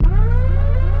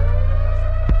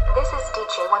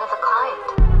creature, one of a kind.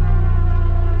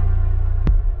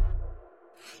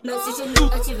 Mais si je nous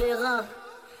tu verras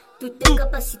toutes tes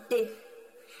capacités.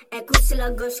 Un coup sur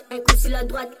la gauche, un coup sur la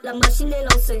droite, la machine est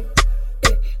lancée.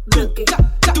 Bloqué,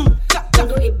 ton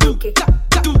dos est bloqué.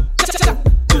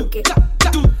 Bloqué,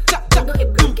 ton dos est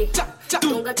bloqué.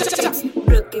 Ton gars texte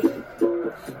bloqué.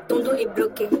 Ton dos est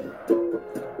bloqué.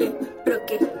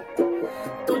 Bloqué.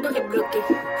 Ton dos est bloqué.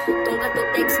 Ton gars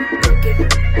texte bloqué.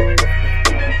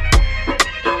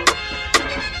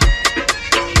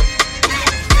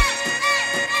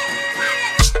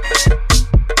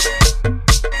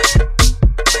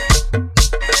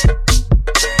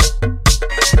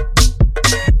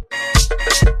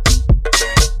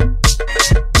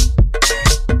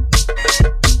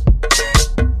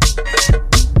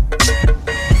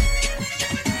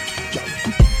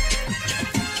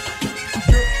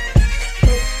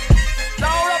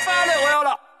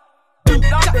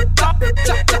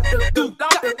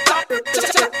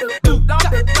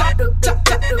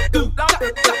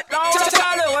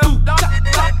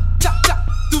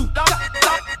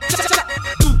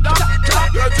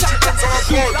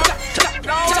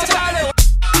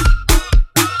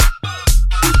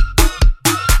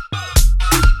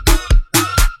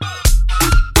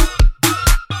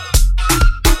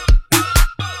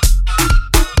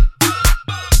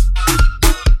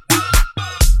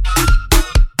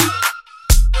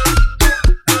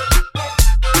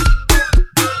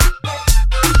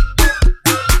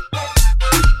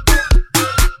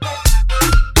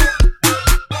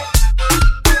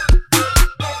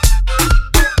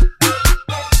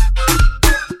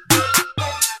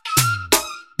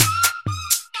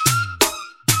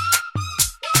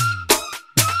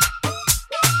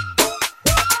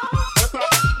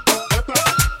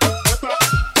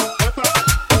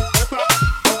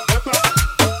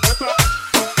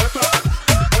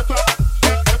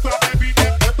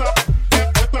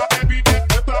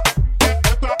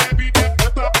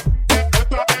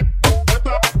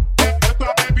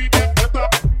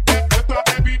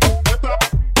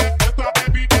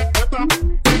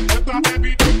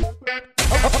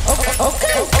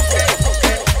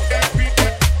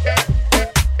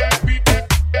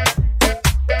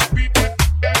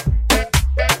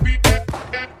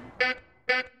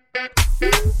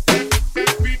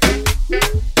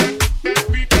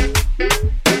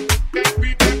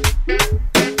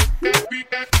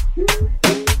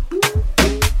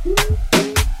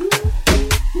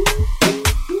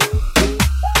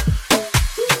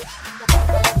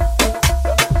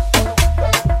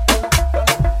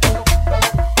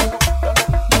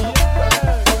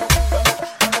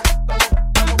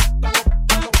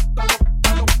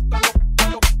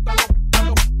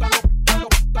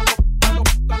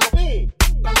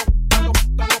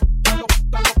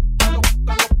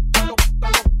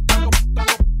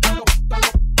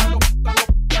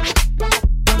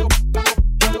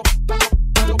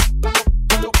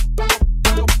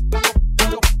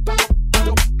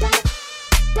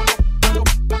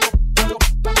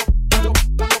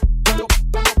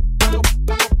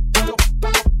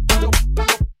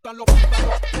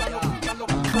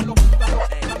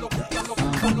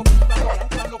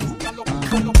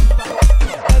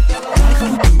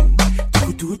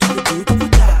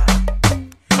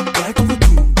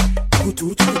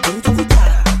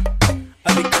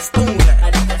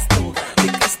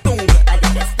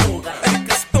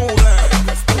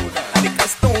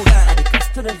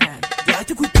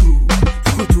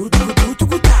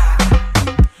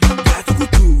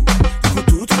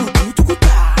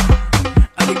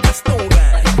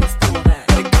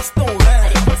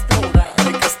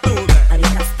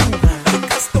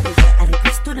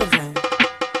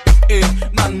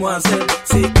 Mademoiselle,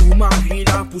 c'est où ma vie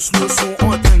là, pousse le son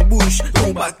en train de bouche,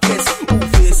 ton bac-caisse,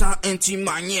 ouvrez ça intime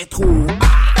manière trop.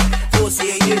 Faut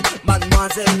sérieux,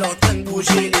 mademoiselle en train de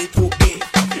bouger les trous.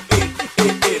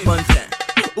 Mon frère,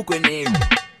 où connaissez-vous?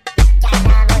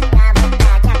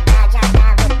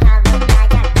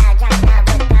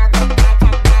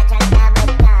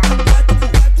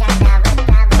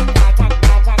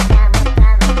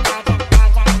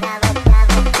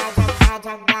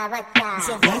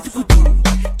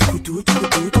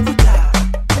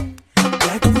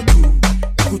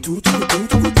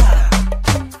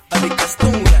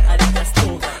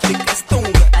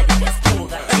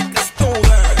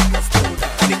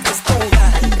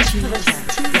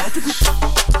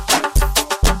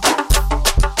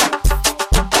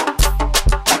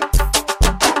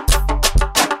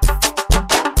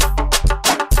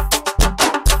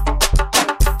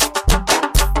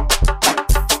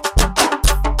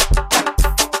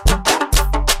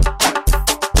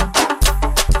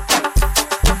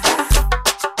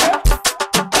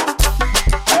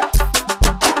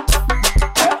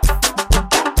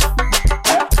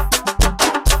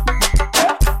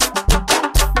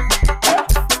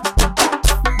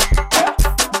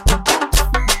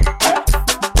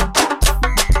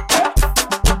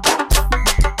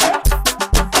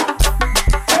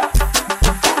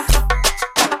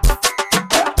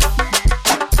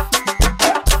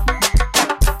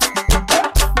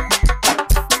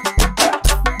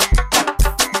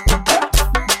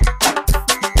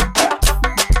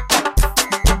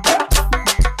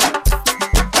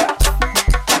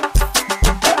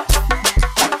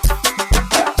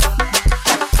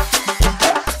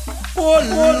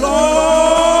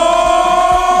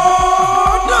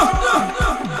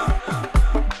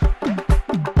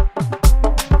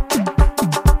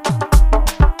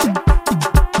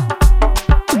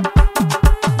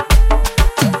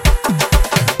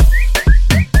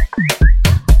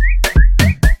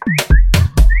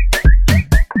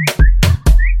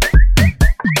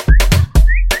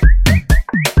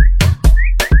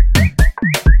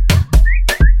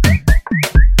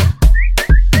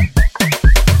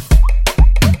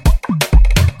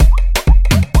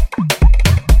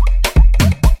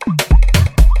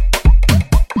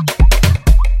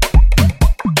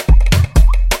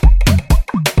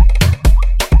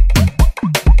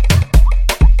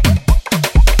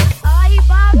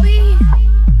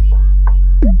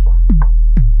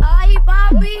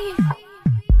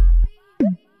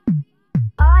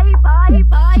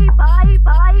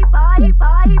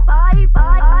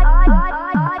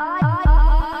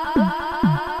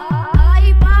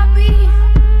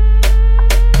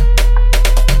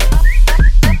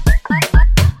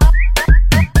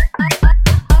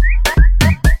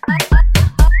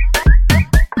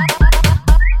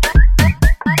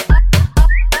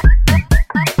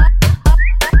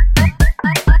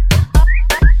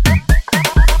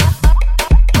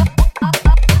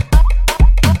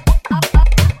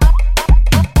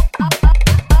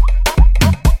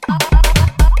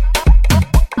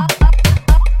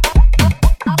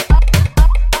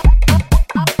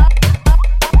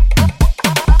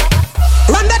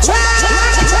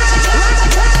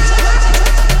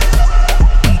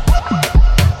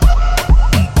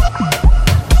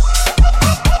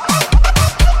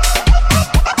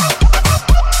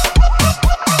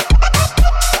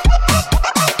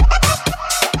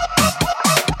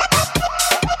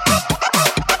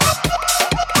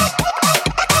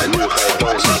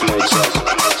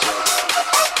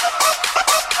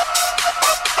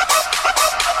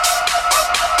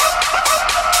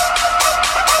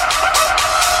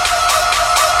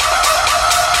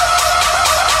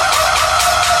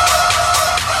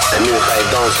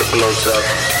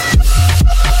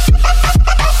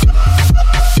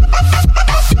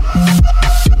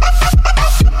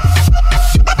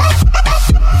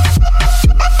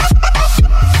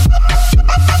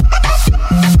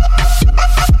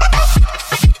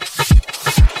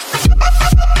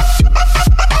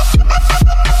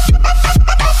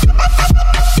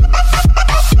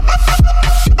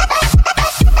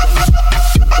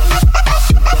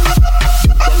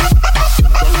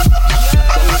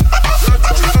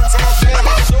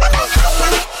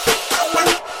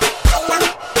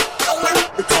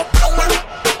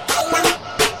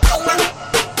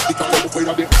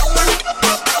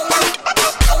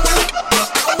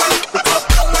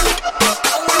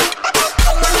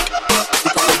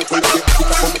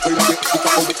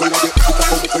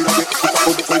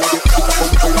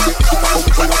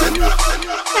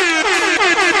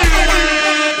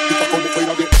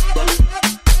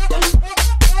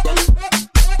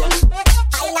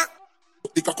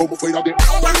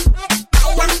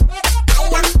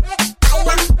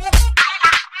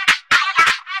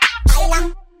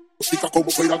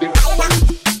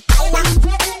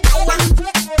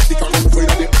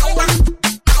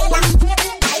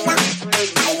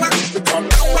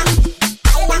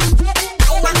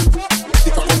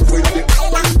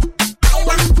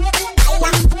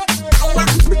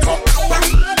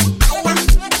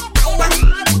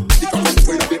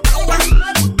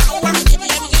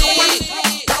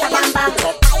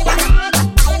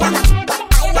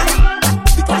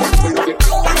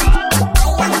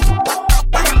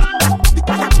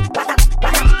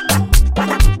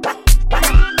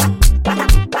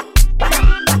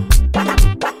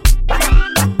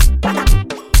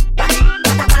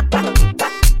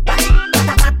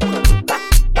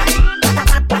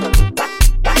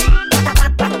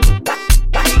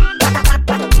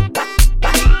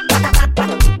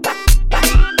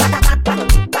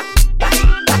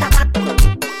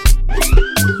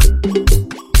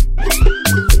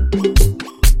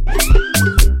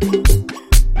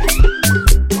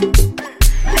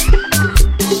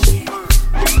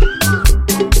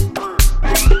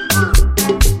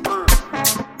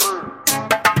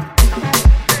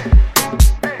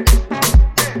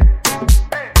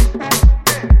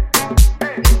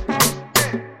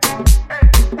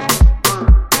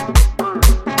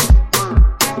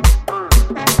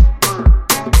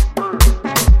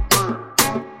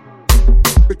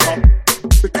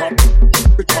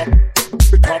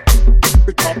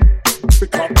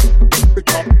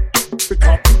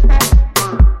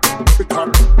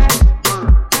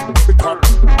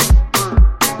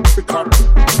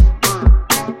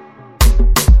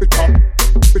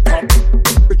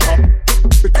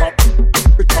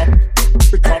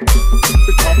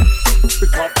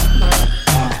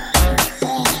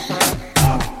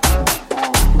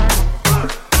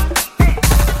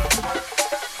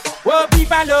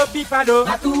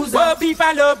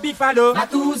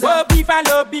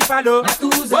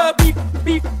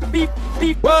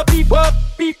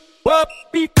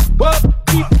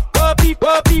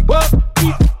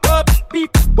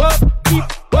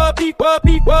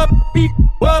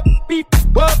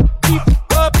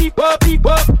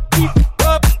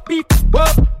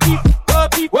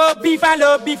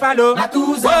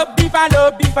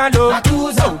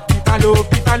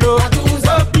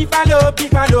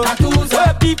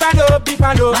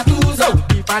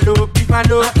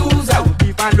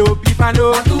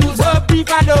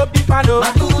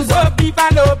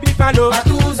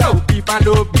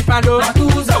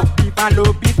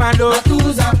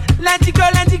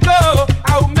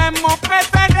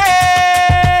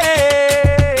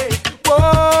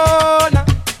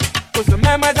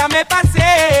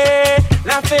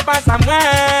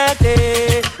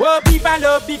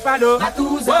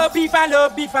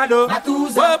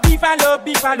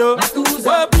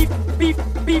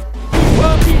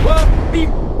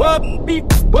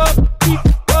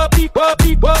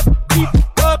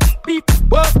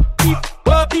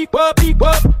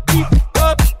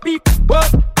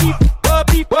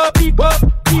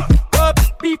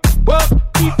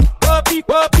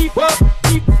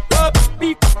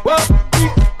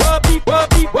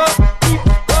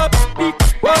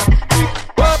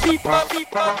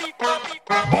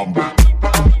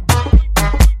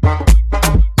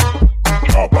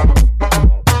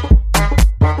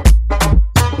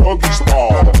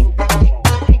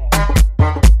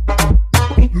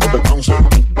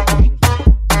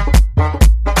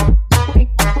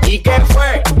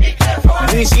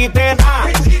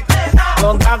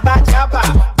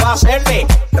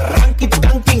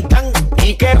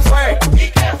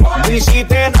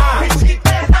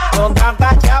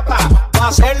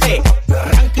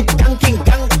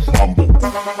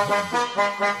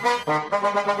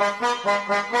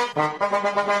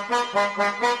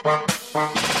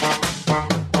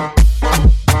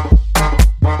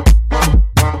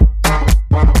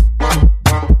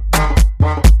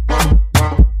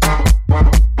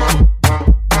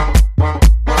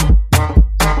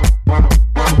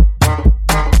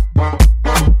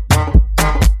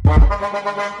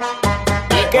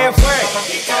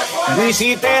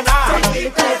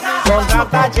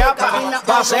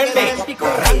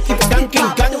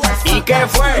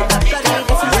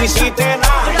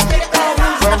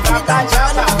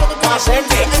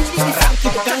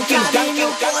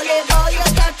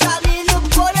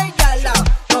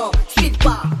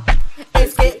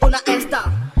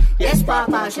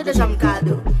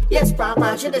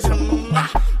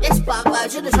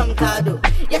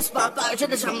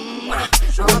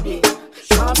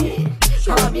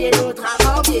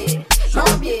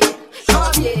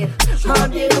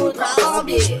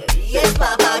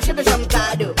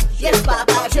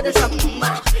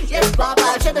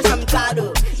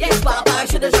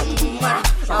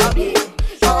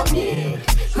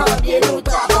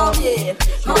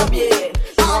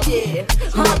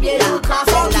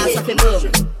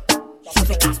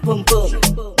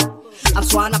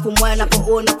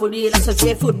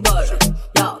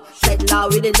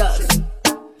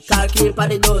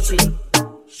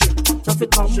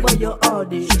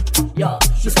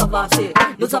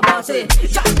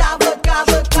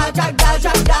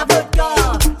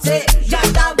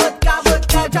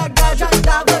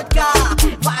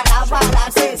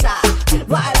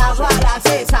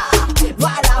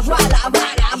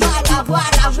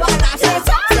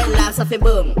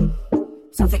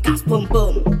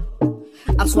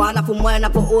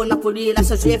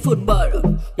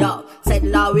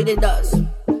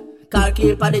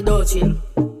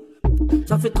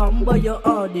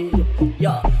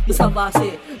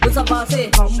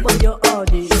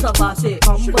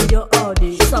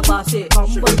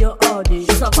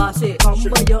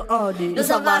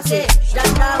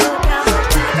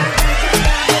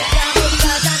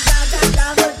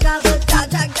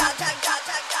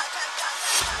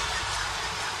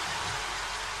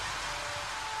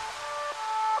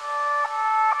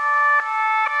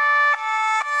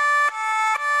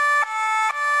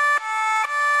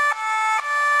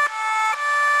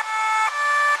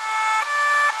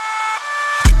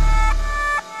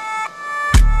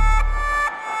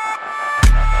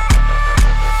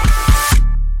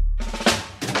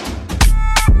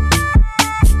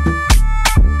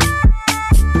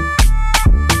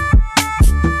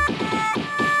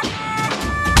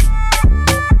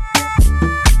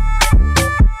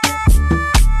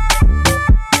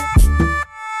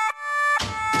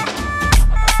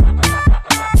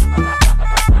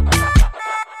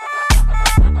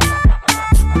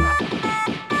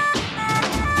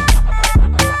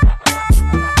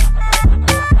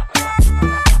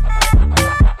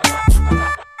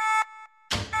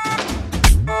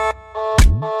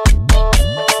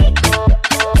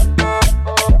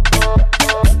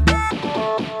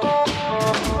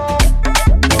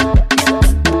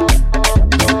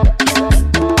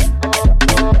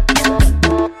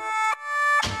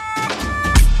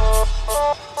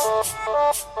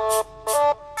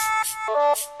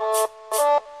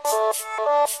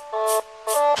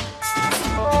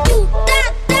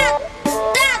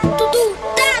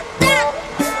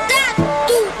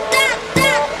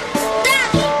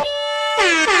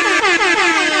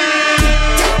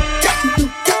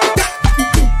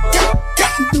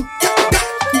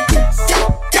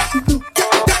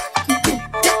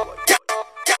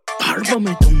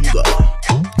 Lávame tunga,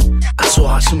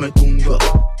 assois-moi tunga.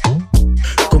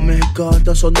 Comme un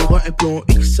gars, son aura un plan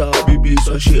X, baby,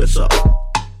 ça chie ça.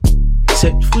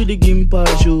 7 fruits de game par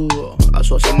jour,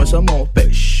 assois-moi ça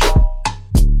m'empêche.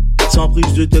 Sans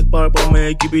prise de tête, parle pas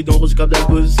mec, qui bidon rose cap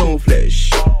d'alcool sans flèche.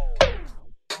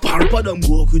 Parle pas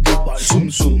d'amour que de balles soum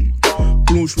soum.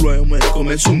 Plonge loin, moi comme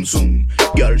un soum soum.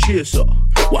 Gal chie ça,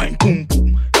 wine poum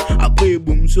poum. Après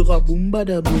boum sera boum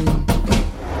badaboum.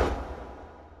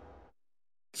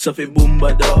 Ça fait boum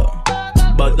bada,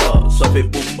 bada, ça fait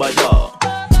boum bada,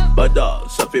 bada,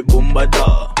 ça fait boum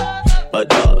bada,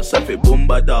 bada, ça fait boum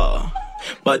bada,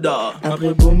 bada.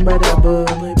 Après boum bada boum,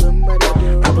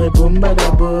 après boum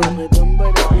bada boum,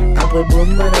 après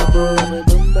boum bada boum,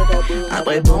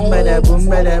 après boum bada boum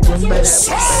bada boum bada.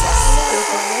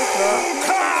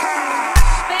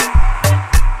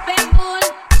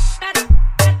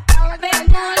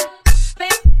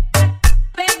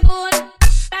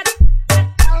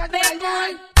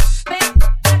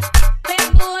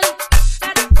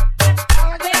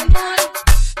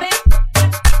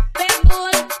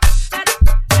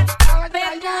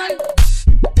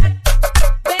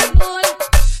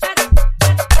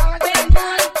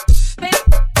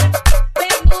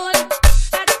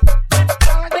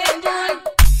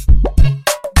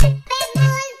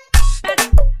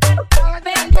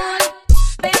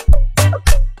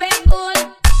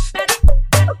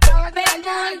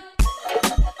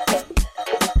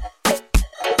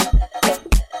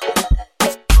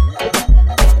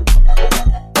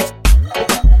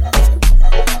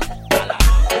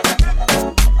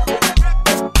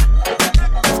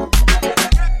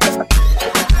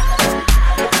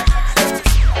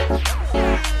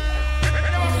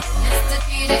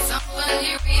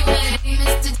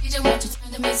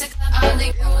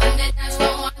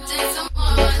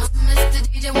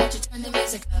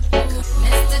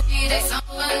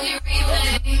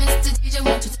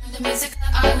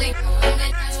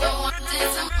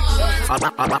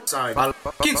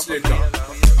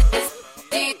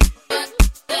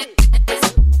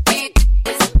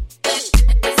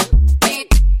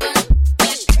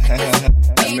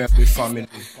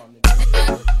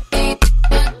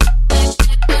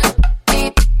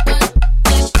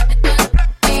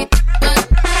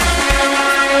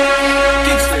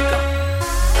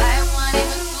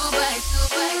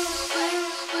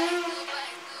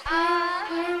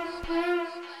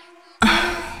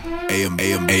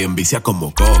 Ella envicia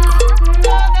como coca,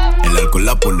 el alcohol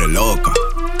la pone loca,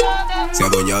 se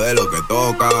adueña de lo que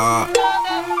toca.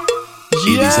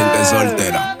 Y dicen que es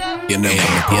soltera, ella me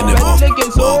tiene boca,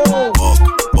 boca,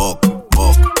 boca,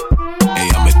 boca.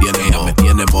 Ella me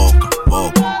tiene boca,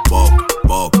 boca, boca,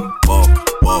 boca, boca,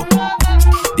 boca.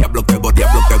 Diablo que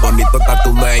bonito está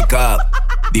tu make-up.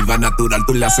 Diva natural,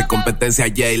 tú le haces competencia a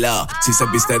J-Lo. Si se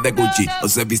viste de Gucci o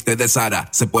se viste de Zara,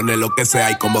 se pone lo que sea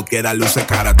y como quiera luce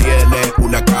cara. Tiene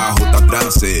una cajota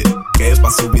trance que pa'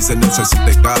 subirse necesita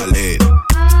escaler.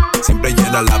 Siempre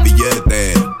llena la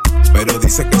billetera, pero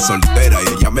dice que es soltera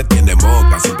y ella me tiene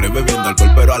moca. Siempre bebiendo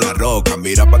alcohol pero a la roca.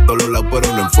 Mira pa' todos lados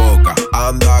pero no enfoca.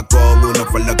 Anda con una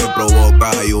falda que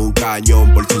provoca y un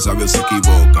cañón por si un sabio se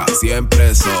equivoca.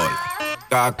 Siempre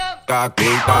sola,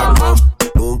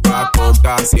 nunca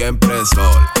compra, siempre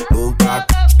sola. Nunca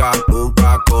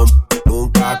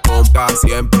compra,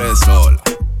 siempre sola.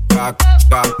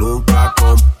 Nunca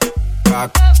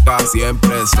compra,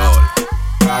 siempre sola.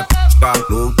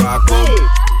 Nunca compra.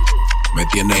 Me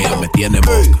tiene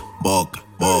boca, boca,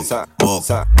 boca,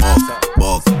 boca,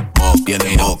 boca, boca.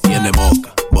 Tiene boca,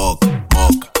 boca,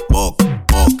 boca, boca,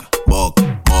 boca, boca,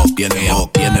 boca. Tiene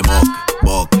boca,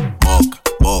 boca, boca,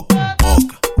 boca,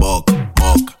 boca, boca,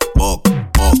 boca, boca,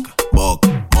 boca,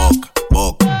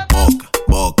 boca, boca,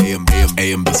 boca.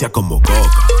 Ella envicia como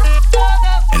coca,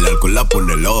 el alcohol la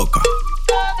pone loca,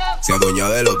 se adueña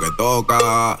de lo que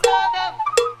toca.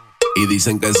 Y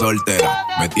dicen que es soltera,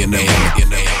 me tiene.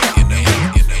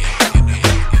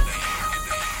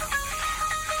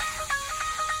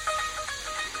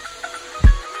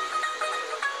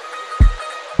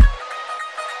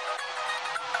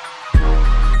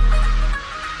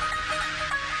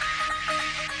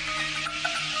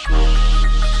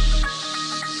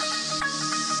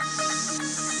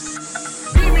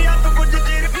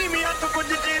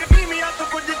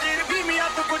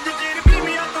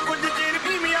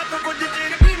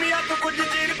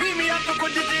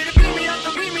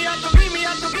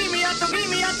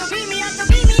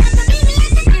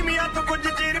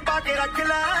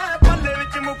 Rock